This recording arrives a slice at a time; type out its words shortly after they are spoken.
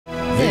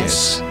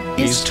This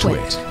is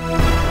TWiT.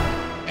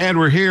 And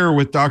we're here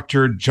with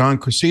Dr. John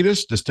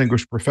Cresidas,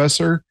 Distinguished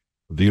Professor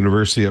of the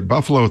University at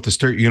Buffalo at the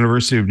State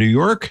University of New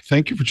York.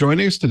 Thank you for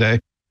joining us today.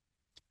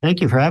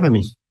 Thank you for having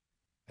me.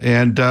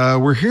 And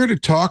we're here to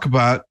talk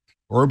about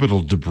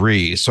orbital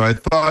debris. So I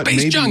thought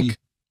Space junk.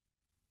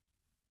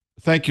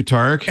 Thank you,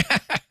 Tarek.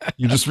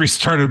 You just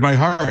restarted my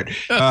heart.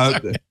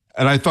 And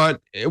I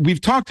thought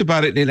we've talked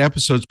about it in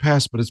episodes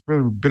past, but it's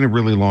been a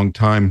really long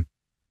time.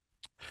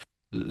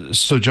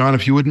 So, John,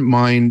 if you wouldn't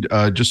mind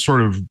just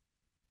sort of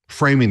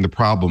framing the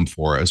problem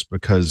for us,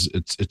 because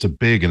it's a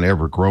big and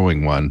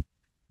ever-growing one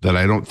that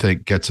I don't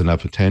think gets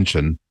enough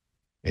attention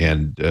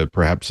and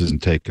perhaps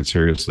isn't taken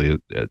seriously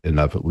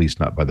enough, at least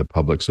not by the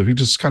public. So if you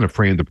just kind of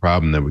frame the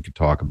problem, then we could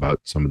talk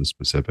about some of the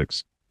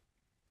specifics.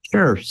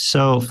 Sure.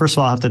 So first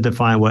of all, I have to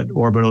define what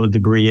orbital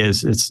debris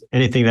is. It's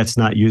anything that's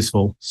not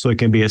useful. So it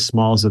can be as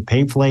small as a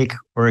paint flake,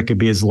 or it could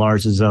be as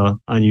large as a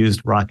unused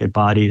rocket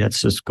body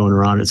that's just going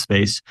around in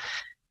space.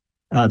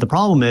 The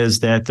problem is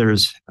that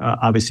there's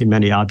obviously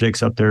many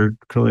objects up there.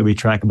 Currently, we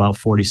track about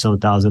 40-some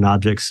thousand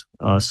objects,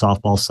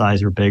 softball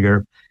size or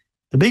bigger.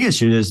 The big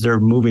issue is they're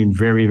moving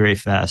very, very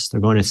fast.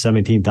 They're going at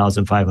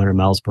 17,500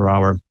 miles per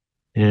hour.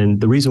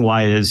 And the reason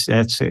why is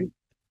it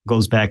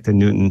goes back to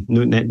Newton.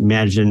 Newton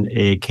imagined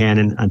a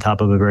cannon on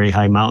top of a very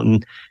high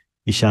mountain.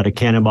 He shot a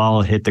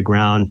cannonball, hit the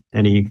ground,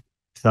 and he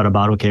thought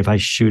about, okay, if I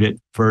shoot it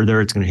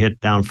further, it's going to hit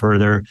down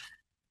further.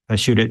 If I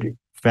shoot it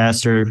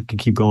faster, can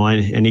keep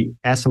going. And he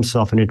asked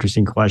himself an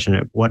interesting question: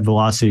 at what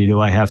velocity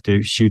do I have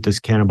to shoot this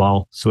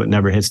cannonball so it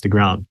never hits the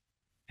ground?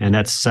 And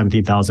that's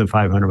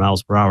 17,500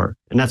 miles per hour.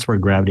 And that's where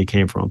gravity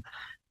came from.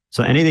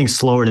 So anything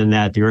slower than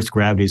that, the Earth's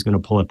gravity is going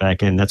to pull it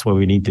back in. That's why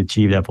we need to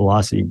achieve that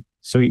velocity.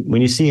 So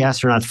when you see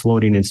astronauts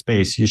floating in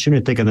space, you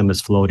shouldn't think of them as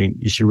floating.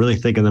 You should really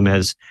think of them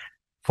as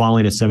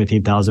falling at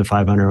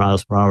 17,500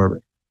 miles per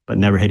hour, but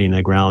never hitting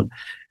the ground.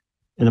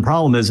 And the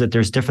problem is that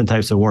there's different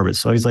types of orbits.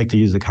 So I always like to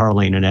use the car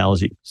lane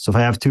analogy. So if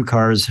I have two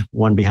cars,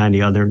 one behind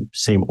the other,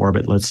 same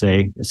orbit, let's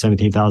say, at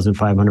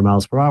 17,500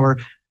 miles per hour,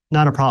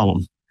 not a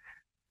problem.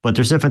 But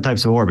there's different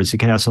types of orbits. You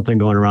can have something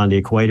going around the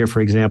equator,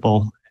 for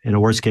example. In a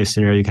worst case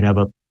scenario, you can have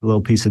a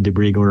little piece of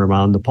debris going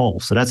around the pole.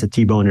 So that's a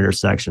T-bone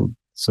intersection.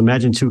 So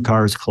imagine two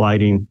cars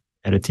colliding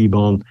at a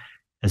T-bone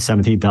at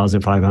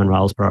 17,500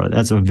 miles per hour.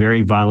 That's a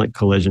very violent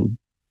collision.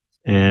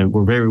 And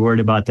we're very worried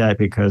about that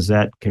because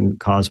that can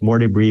cause more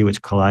debris,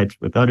 which collides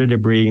with other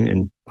debris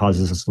and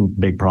causes us some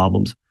big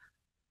problems.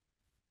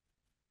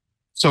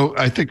 So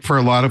I think for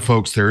a lot of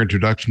folks, their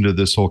introduction to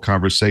this whole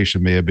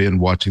conversation may have been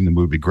watching the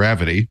movie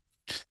Gravity,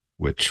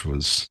 which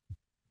was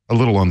a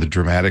little on the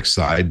dramatic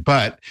side,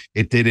 but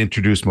it did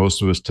introduce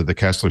most of us to the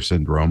Kessler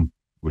syndrome,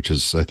 which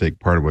is, I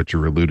think, part of what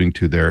you're alluding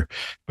to there.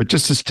 But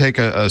just to take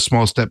a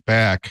small step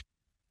back,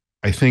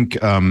 I think,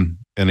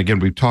 and again,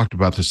 we've talked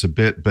about this a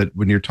bit, but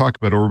when you're talking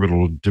about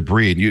orbital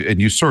debris,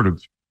 and you sort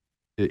of,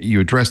 you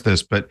address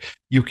this, but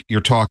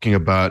you're talking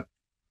about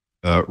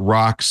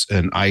rocks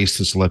and ice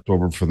that's left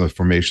over from the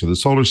formation of the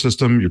solar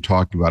system. You're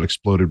talking about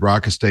exploded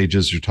rocket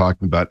stages. You're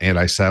talking about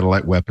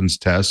anti-satellite weapons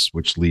tests,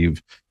 which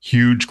leave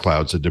huge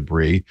clouds of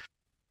debris.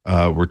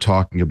 We're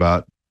talking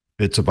about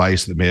bits of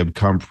ice that may have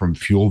come from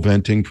fuel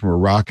venting from a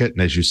rocket.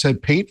 And as you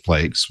said, paint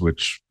flakes,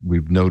 which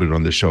we've noted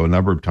on the show a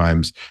number of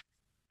times.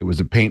 It was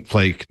a paint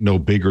flake no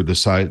bigger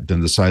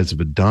than the size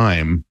of a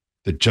dime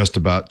that just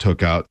about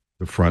took out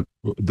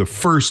the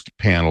first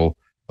panel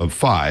of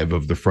 5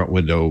 of the front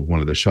window of one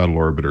of the shuttle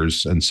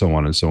orbiters, and so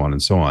on and so on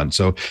and so on.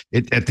 So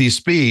at these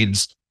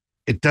speeds,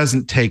 it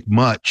doesn't take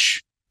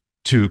much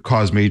to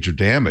cause major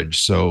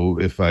damage. So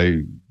if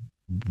I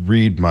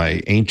read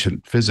my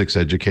ancient physics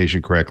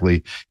education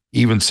correctly,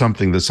 even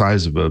something the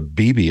size of a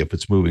BB, if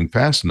it's moving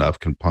fast enough,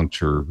 can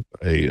puncture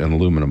an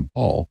aluminum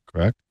hull,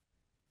 correct?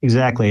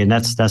 Exactly. And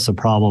that's a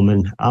problem.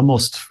 And I'm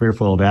most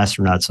fearful of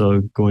astronauts. So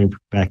going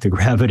back to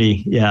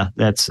gravity, yeah,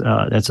 that's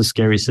a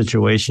scary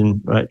situation,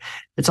 but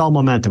it's all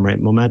momentum, right?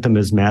 Momentum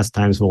is mass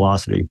times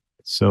velocity.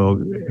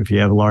 So if you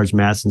have a large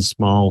mass and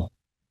small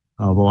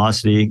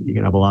velocity, you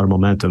can have a lot of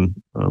momentum.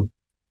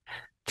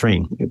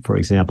 Train, for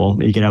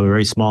example, you can have a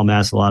very small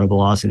mass, a lot of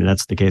velocity. And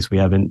that's the case we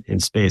have in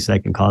space.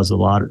 That can cause a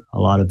lot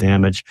of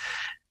damage.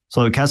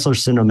 So the Kessler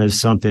syndrome is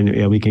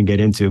something we can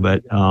get into,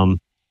 but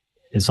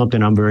it's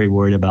something I'm very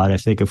worried about. I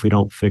think if we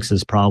don't fix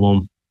this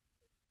problem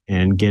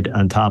and get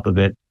on top of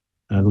it,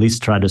 at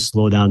least try to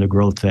slow down the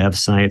growth to have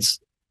science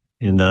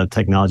and the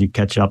technology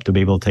catch up to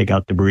be able to take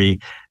out debris,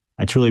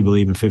 I truly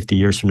believe in 50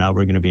 years from now,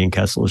 we're going to be in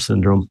Kessler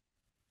syndrome.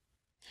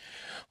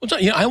 Well,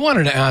 John, I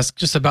wanted to ask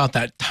just about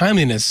that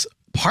timeliness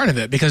part of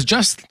it, because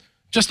just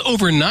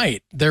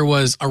overnight there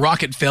was a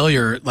rocket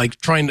failure, like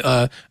trying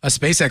a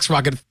SpaceX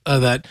rocket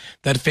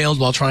that failed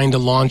while trying to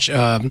launch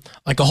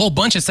like a whole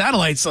bunch of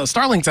satellites,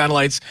 Starlink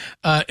satellites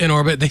in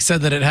orbit. They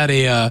said that it had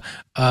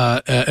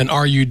an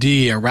RUD,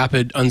 a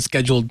rapid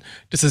unscheduled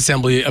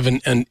disassembly of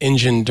an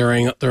engine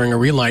during a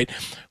relight,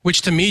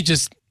 which to me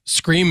just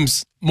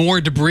screams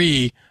more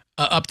debris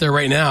up there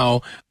right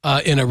now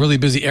in a really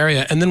busy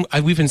area. And then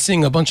we've been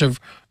seeing a bunch of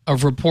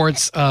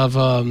reports of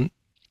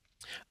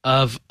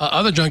of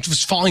other junk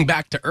just falling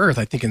back to Earth.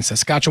 I think in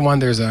Saskatchewan,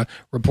 there's a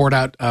report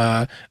out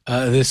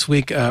this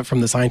week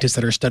from the scientists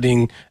that are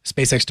studying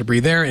SpaceX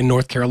debris there. In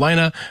North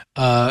Carolina,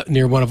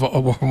 near one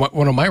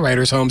of my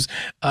writers' homes,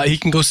 he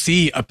can go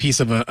see a piece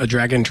of a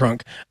Dragon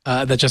trunk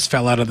that just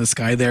fell out of the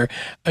sky there.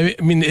 I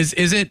mean, is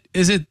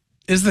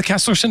the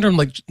Kessler syndrome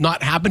like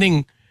not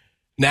happening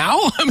now?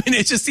 I mean,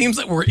 it just seems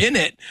like we're in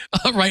it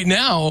right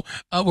now,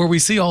 where we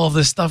see all of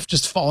this stuff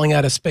just falling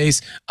out of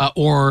space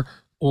or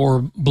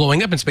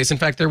blowing up in space. In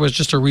fact, there was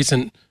just a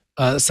recent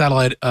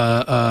satellite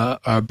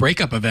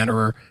breakup event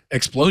or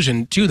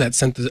explosion too that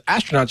sent the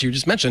astronauts you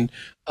just mentioned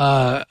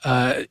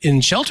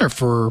in shelter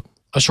for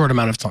a short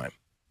amount of time.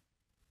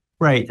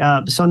 Right.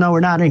 So no, we're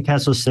not in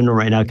Kessler syndrome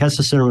right now.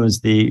 Kessler syndrome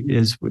is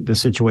the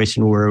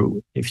situation where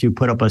if you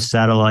put up a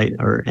satellite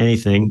or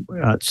anything,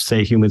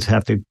 say humans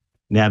have to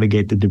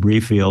navigate the debris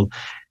field,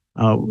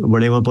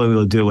 where they won't be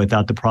able to do it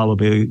without the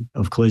probability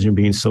of collision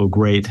being so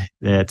great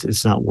that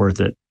it's not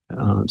worth it.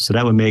 So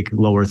that would make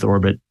low Earth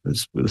orbit,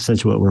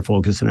 essentially what we're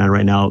focusing on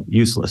right now,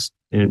 useless.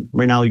 And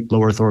right now,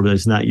 low Earth orbit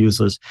is not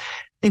useless.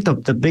 I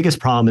think the biggest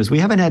problem is we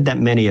haven't had that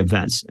many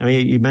events. I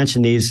mean, you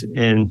mentioned these,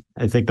 and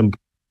I think the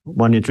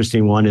one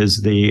interesting one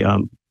is the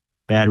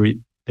battery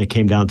that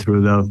came down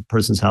through the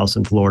person's house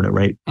in Florida,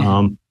 right?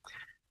 Mm-hmm.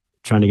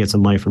 Trying to get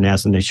some money from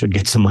NASA, and they should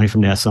get some money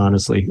from NASA,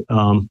 honestly.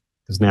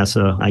 Because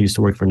NASA, I used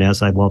to work for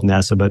NASA. I love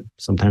NASA, but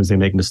sometimes they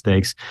make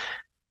mistakes.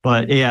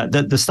 But yeah,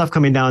 the stuff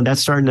coming down, that's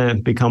starting to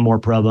become more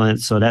prevalent.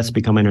 So that's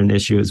becoming an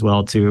issue as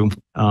well, too.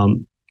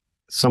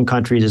 Some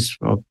countries,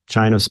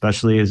 China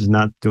especially, is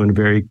not doing a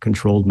very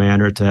controlled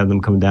manner to have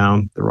them come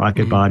down, the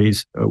rocket mm-hmm.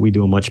 bodies. We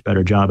do a much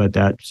better job at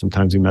that.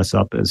 Sometimes we mess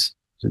up, as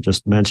I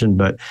just mentioned,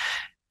 but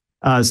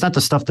it's not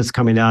the stuff that's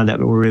coming down that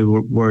we're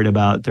really worried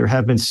about. There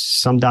have been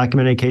some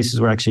documented cases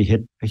where actually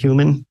hit a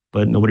human,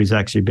 but nobody's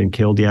actually been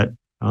killed yet.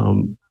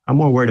 I'm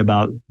more worried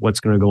about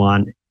what's going to go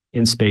on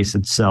in space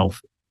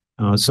itself.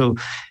 So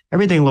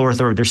everything low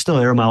Earth orbit, there's still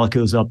air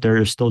molecules up there.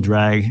 There's still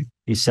drag.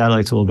 These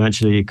satellites will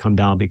eventually come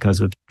down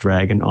because of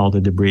drag and all the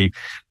debris.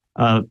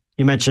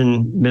 You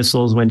mentioned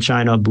missiles. When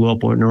China blew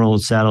up one of their own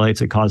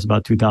satellites, it caused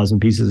about 2,000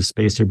 pieces of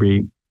space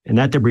debris. And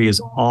that debris is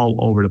all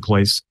over the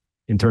place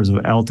in terms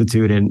of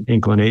altitude and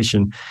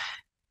inclination.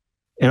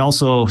 And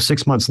also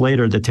 6 months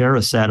later, the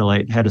Terra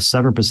satellite had a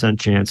 7%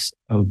 chance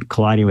of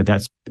colliding with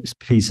that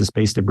piece of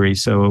space debris.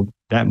 So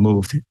that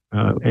moved.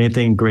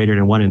 Anything greater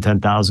than 1 in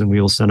 10,000, we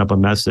will send up a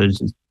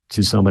message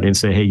to somebody and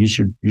say, hey, you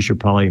should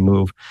probably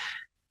move.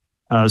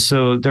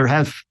 So there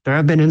have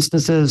been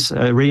instances.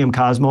 Iridium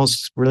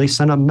Cosmos really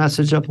sent a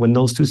message up when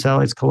those two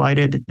satellites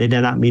collided. They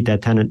did not meet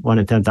that 1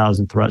 in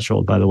 10,000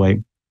 threshold, by the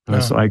way.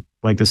 So I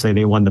like to say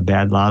they won the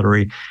bad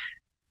lottery.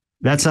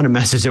 That's not a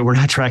message that we're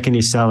not tracking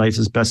these satellites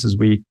as best as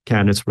we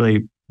can. It's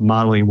really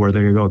modeling where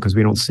they're going to go because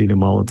we don't see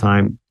them all the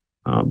time.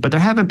 But there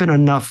haven't been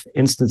enough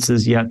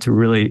instances yet to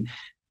really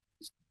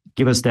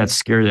give us that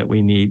scare that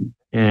we need.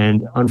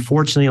 And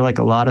unfortunately, like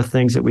a lot of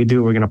things that we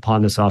do, we're going to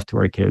pawn this off to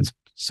our kids.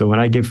 So when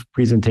I give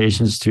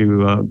presentations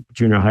to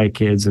junior high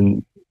kids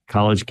and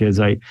college kids,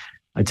 I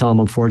tell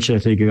them,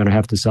 unfortunately, you're going to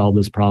have to solve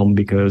this problem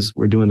because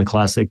we're doing the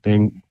classic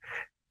thing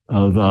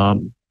of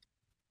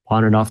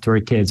on and off to our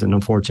kids, and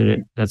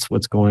unfortunately, that's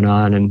what's going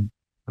on,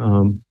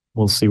 and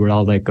we'll see where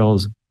all that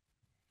goes.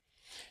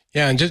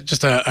 Yeah, and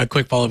just a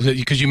quick follow-up,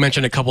 because you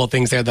mentioned a couple of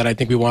things there that I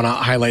think we want to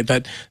highlight.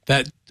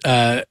 That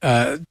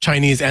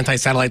Chinese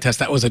anti-satellite test,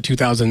 that was a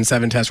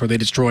 2007 test where they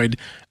destroyed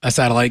a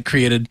satellite,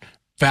 created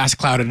vast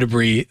cloud of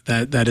debris.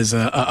 That is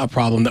a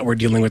problem that we're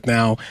dealing with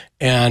now,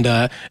 and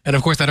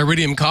of course that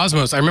Iridium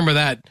Cosmos. I remember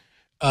that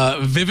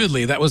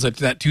vividly. That was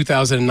that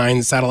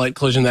 2009 satellite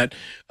collision that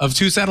of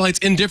two satellites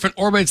in different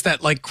orbits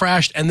that like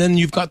crashed, and then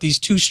you've got these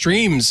two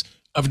streams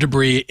of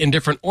debris in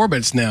different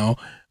orbits now,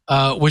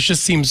 which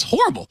just seems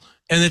horrible.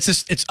 And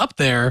it's up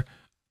there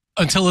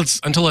until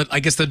it I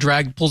guess the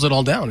drag pulls it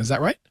all down. Is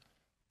that right?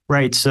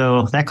 Right.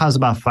 So that caused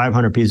about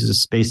 500 pieces of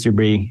space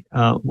debris.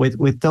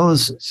 With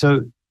those,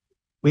 so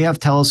we have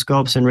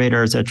telescopes and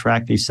radars that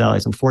track these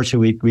satellites.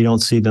 Unfortunately, we don't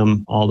see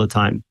them all the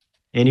time.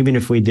 And even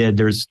if we did,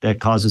 that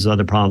causes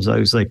other problems. I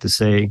always like to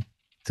say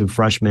to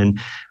freshmen,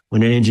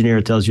 when an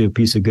engineer tells you a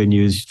piece of good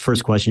news,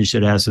 first question you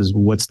should ask is,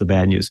 what's the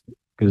bad news?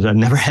 Because I've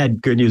never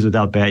had good news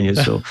without bad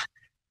news. So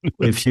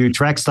if you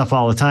track stuff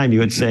all the time, you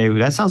would say,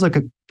 that sounds like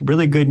a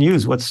really good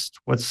news. What's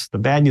the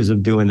bad news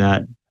of doing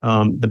that?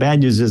 The bad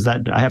news is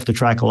that I have to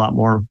track a lot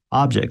more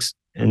objects,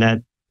 and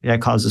that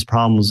causes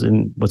problems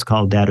in what's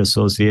called data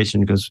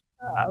association, because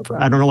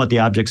I don't know what the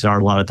objects are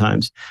a lot of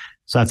times.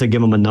 So I have to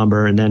give them a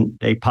number, and then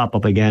they pop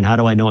up again. How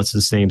do I know it's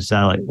the same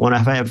satellite?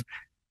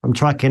 I'm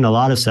tracking a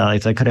lot of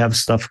satellites, I could have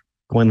stuff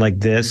going like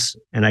this,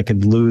 and I could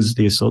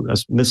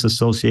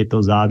misassociate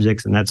those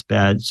objects, and that's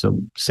bad.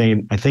 So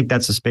I think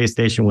that's a space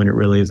station when it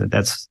really isn't.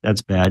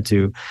 That's bad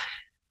too.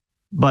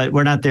 But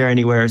we're not there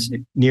anywhere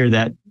near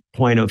that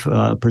point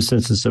of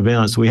persistent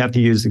surveillance. We have to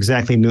use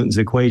exactly Newton's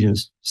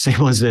equations,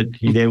 same ones that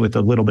he did with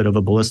a little bit of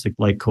a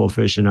ballistic-like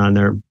coefficient on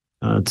there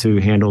to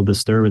handle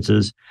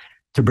disturbances,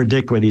 to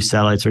predict where these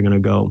satellites are going to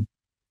go.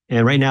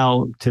 And right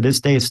now, to this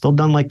day, it's still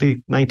done like the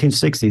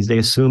 1960s. They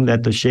assume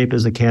that the shape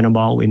is a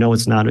cannonball. We know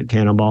it's not a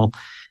cannonball.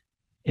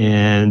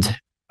 And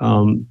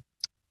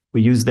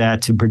we use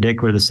that to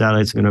predict where the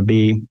satellite's going to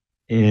be.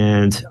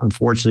 And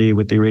unfortunately,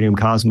 with the Iridium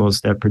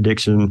Cosmos, that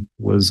prediction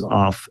was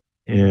off.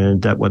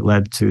 And that what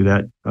led to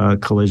that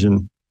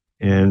collision.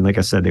 And like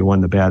I said, they won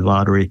the bad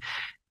lottery.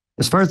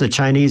 As far as the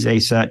Chinese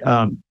ASAT,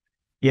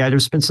 yeah,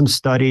 there's been some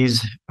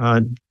studies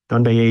done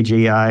by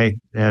AGI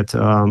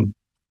that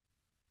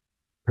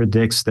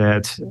predicts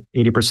that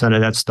 80%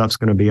 of that stuff's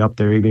going to be up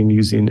there, even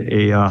using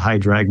a high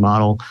drag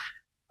model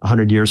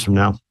 100 years from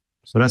now.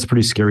 So that's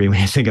pretty scary when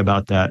you think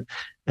about that.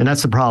 And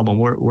that's the problem.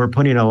 We're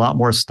putting a lot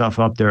more stuff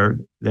up there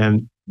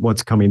than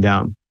what's coming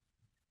down.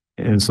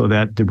 And so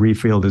that debris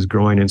field is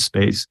growing in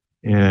space.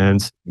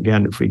 And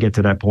again, if we get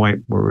to that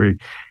point where we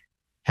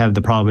have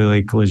the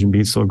probability of collision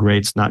being so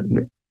great, it's not,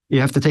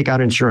 you have to take out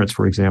insurance,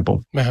 for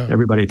example. Uh-huh.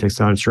 Everybody takes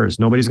out insurance.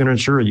 Nobody's going to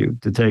insure you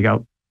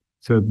to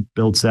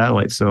build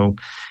satellites. So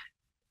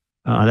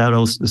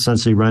that'll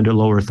essentially render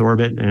low Earth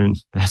orbit,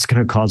 and that's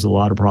going to cause a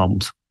lot of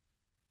problems.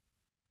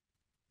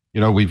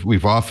 You know,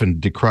 we've often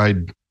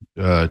decried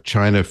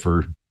China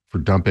for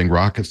dumping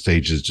rocket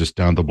stages just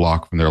down the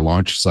block from their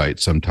launch site,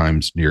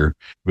 sometimes near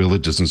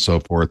villages and so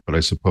forth. But I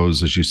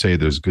suppose, as you say,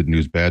 there's good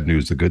news, bad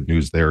news. The good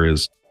news there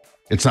is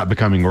it's not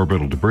becoming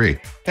orbital debris.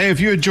 Hey, if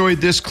you enjoyed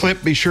this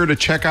clip, be sure to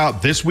check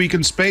out This Week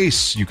in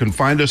Space. You can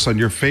find us on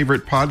your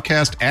favorite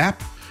podcast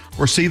app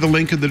or see the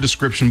link in the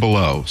description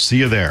below. See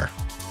you there.